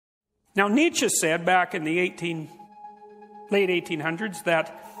Now, Nietzsche said back in the late 1800s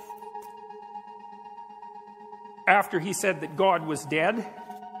that after he said that God was dead,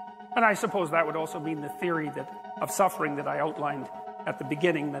 and I suppose that would also mean the theory of suffering that I outlined at the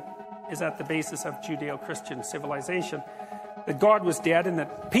beginning that is at the basis of Judeo-Christian civilization, that God was dead and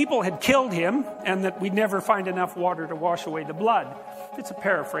that people had killed him and that we'd never find enough water to wash away the blood. It's a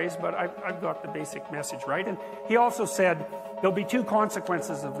paraphrase, but I've got the basic message right. And he also said there'll be two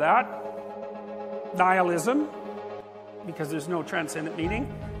consequences of that: nihilism, because there's no transcendent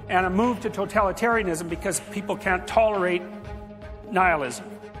meaning, and a move to totalitarianism because people can't tolerate nihilism.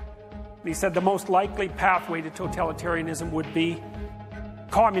 And he said the most likely pathway to totalitarianism would be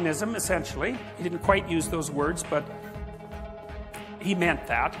communism, essentially. He didn't quite use those words, but he meant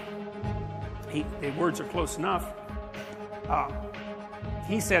that. The words are close enough.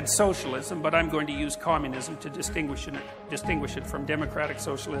 He said socialism, but I'm going to use communism to distinguish it from democratic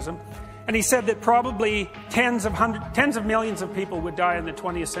socialism. And he said that probably tens of millions of people would die in the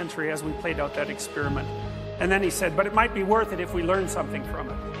 20th century as we played out that experiment. And then he said, but it might be worth it if we learn something from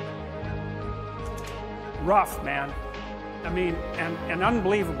it. Rough, man. I mean, and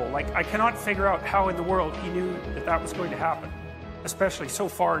unbelievable. Like, I cannot figure out how in the world he knew that that was going to happen, especially so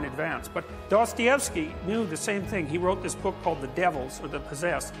far in advance. But Dostoevsky knew the same thing. He wrote this book called The Devils, or The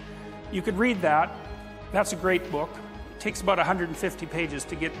Possessed. You could read that. That's a great book. It takes about 150 pages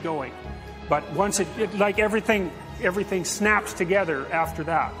to get going. But once it like everything snaps together after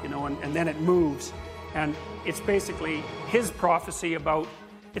that, you know, and then it moves. And it's basically his prophecy about,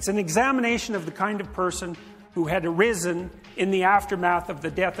 it's an examination of the kind of person who had arisen in the aftermath of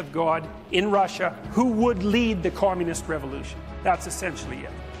the death of God in Russia, who would lead the communist revolution. That's essentially it.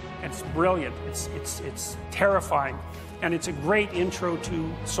 It's brilliant. It's terrifying. And it's a great intro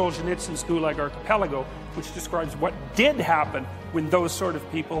to Solzhenitsyn's Gulag Archipelago, which describes what did happen when those sort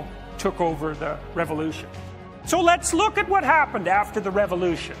of people took over the revolution. So let's look at what happened after the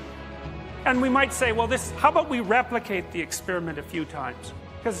revolution. And we might say, well, how about we replicate the experiment a few times?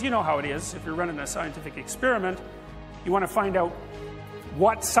 Because you know how it is. If you're running a scientific experiment, you want to find out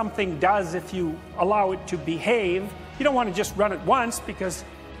what something does if you allow it to behave. You don't want to just run it once because,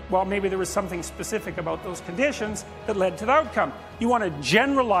 well, maybe there was something specific about those conditions that led to the outcome. You want to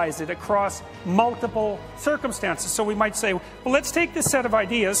generalize it across multiple circumstances. So we might say, well, let's take this set of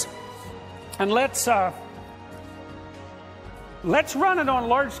ideas and let's run it on a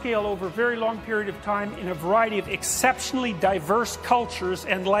large scale over a very long period of time in a variety of exceptionally diverse cultures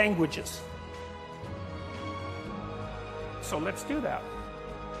and languages. So let's do that.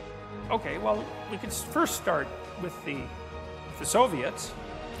 Okay, well, we could first start with the Soviets.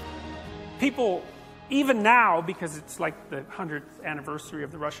 People, even now, because it's like the 100th anniversary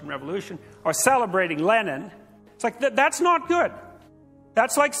of the Russian Revolution, are celebrating Lenin. It's like, that's not good.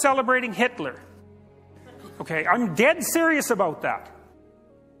 That's like celebrating Hitler. Okay, I'm dead serious about that.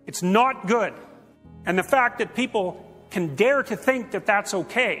 It's not good. And the fact that people can dare to think that that's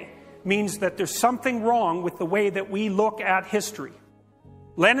okay means that there's something wrong with the way that we look at history.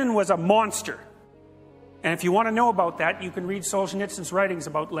 Lenin was a monster. And if you want to know about that, you can read Solzhenitsyn's writings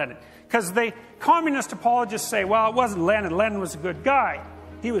about Lenin. Because the communist apologists say, well, it wasn't Lenin. Lenin was a good guy.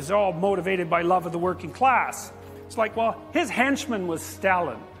 He was all motivated by love of the working class. It's like, well, his henchman was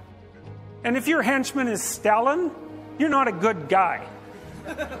Stalin. And if your henchman is Stalin, you're not a good guy.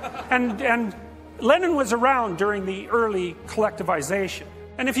 And Lenin was around during the early collectivization.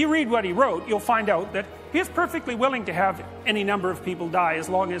 And if you read what he wrote, you'll find out that he was perfectly willing to have any number of people die as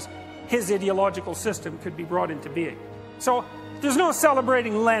long as his ideological system could be brought into being. So there's no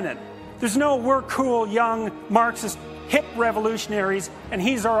celebrating Lenin. There's no we're cool, young, Marxist, hip revolutionaries, and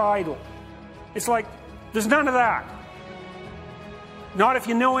he's our idol. It's like, there's none of that. Not if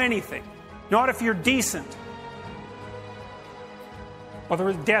you know anything. Not if you're decent. Well, there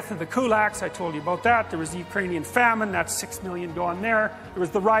was the death of the kulaks, I told you about that. There was the Ukrainian famine, that's 6 million gone there. There was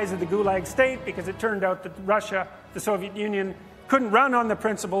the rise of the Gulag state, because it turned out that Russia, the Soviet Union, couldn't run on the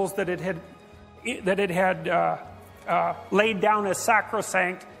principles that it had laid down as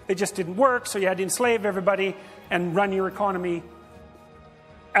sacrosanct. They just didn't work, so you had to enslave everybody and run your economy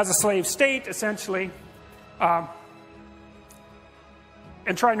as a slave state, essentially.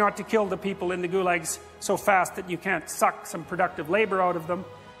 And try not to kill the people in the gulags so fast that you can't suck some productive labor out of them.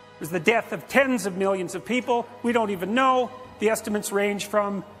 There's the death of tens of millions of people. We don't even know. The estimates range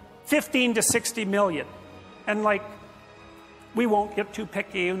from 15 to 60 million. And like, we won't get too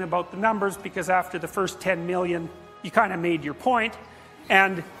picayune about the numbers because after the first 10 million, you kind of made your point.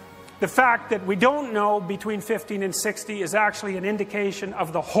 And the fact that we don't know between 15 and 60 is actually an indication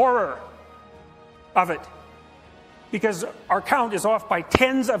of the horror of it. because our count is off by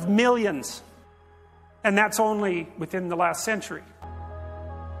tens of millions. And that's only within the last century.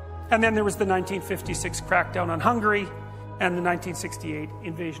 And then there was the 1956 crackdown on Hungary and the 1968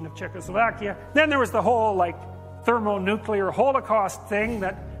 invasion of Czechoslovakia. Then there was the whole thermonuclear Holocaust thing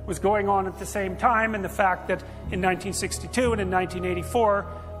that was going on at the same time, and the fact that in 1962 and in 1984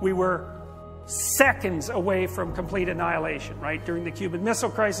 we were seconds away from complete annihilation, right? During the Cuban Missile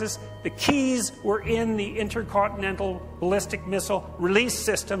Crisis, the keys were in the intercontinental ballistic missile release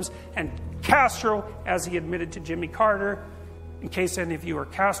systems, and Castro, as he admitted to Jimmy Carter, in case any of you are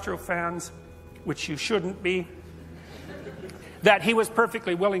Castro fans, which you shouldn't be, that he was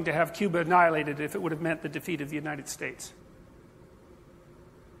perfectly willing to have Cuba annihilated if it would have meant the defeat of the United States.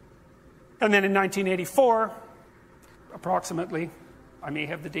 And then in 1984, approximately, I may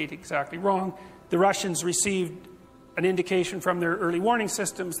have the date exactly wrong, the Russians received an indication from their early warning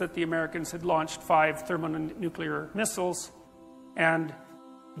systems that the Americans had launched 5 thermonuclear missiles, and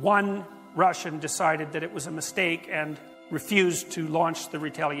one Russian decided that it was a mistake and refused to launch the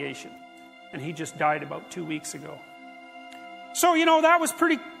retaliation. And he just died about 2 weeks ago. So, you know, that was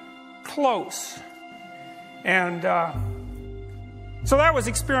pretty close. And so that was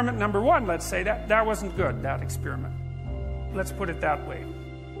experiment number 1, let's say. That wasn't good, that experiment. Let's put it that way.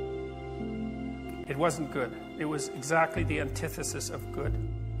 It wasn't good. It was exactly the antithesis of good.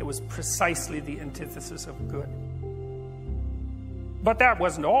 It was precisely the antithesis of good. But that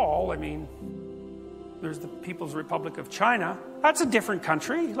wasn't all. I mean, there's the People's Republic of China. That's a different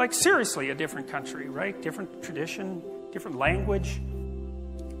country. Like, seriously, a different country, right? Different tradition, different language.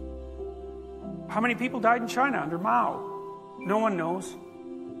 How many people died in China under Mao? No one knows.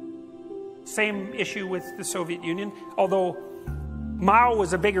 Same issue with the Soviet Union, although Mao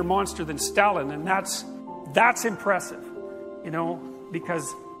was a bigger monster than Stalin, and that's impressive, you know,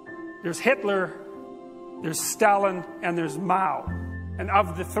 because there's Hitler, there's Stalin, and there's Mao. And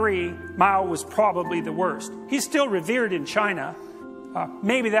of the 3, Mao was probably the worst. He's still revered in China.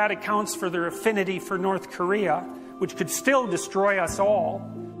 Maybe that accounts for their affinity for North Korea, which could still destroy us all,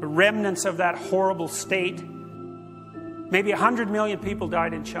 the remnants of that horrible state. Maybe 100 million people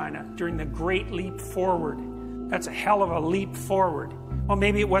died in China during the Great Leap Forward. That's a hell of a leap forward. Well,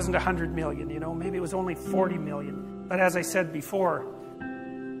 maybe it wasn't 100 million, you know, maybe it was only 40 million. But as I said before,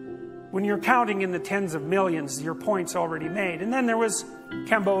 when you're counting in the tens of millions, your point's already made. And then there was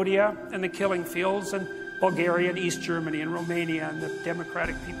Cambodia and the killing fields, and Bulgaria and East Germany and Romania and the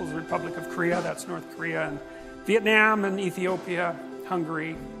Democratic People's Republic of Korea, that's North Korea, and Vietnam and Ethiopia,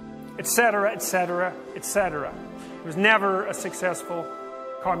 Hungary, etc., etc., etc. It was never a successful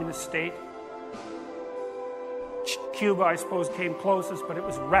communist state. Cuba, I suppose, came closest, but it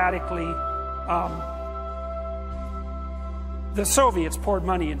was radically... the Soviets poured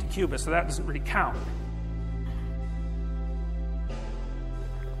money into Cuba, so that doesn't really count.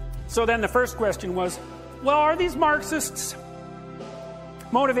 So then the first question was, well, are these Marxists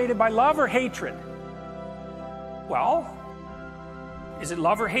motivated by love or hatred? Well, is it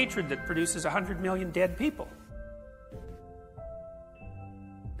love or hatred that produces 100 million dead people?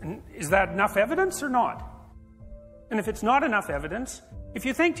 And is that enough evidence or not? And if it's not enough evidence, if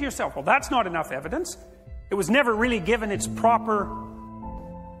you think to yourself, well, that's not enough evidence, it was never really given its proper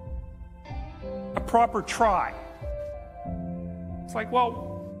try. It's like, well,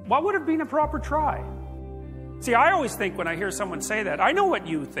 what would have been a proper try? See, I always think when I hear someone say that, I know what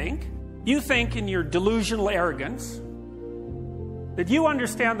you think. You think in your delusional arrogance that you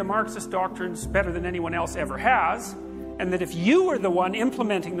understand the Marxist doctrines better than anyone else ever has, and that if you were the one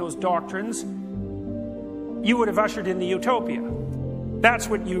implementing those doctrines, you would have ushered in the utopia. That's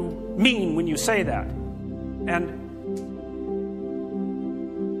what you mean when you say that. And,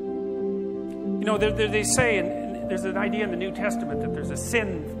 you know, they say, and there's an idea in the New Testament that there's a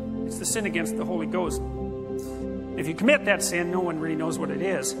sin, it's the sin against the Holy Ghost. If you commit that sin, no one really knows what it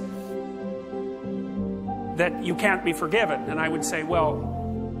is, that you can't be forgiven. And I would say,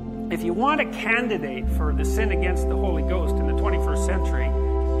 well, if you want a candidate for the sin against the Holy Ghost in the 21st century,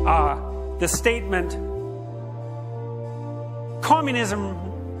 the statement,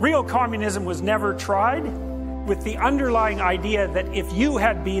 real communism was never tried, with the underlying idea that if you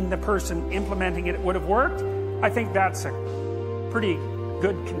had been the person implementing it, it would have worked, I think that's a pretty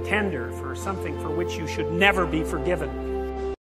good contender for something for which you should never be forgiven.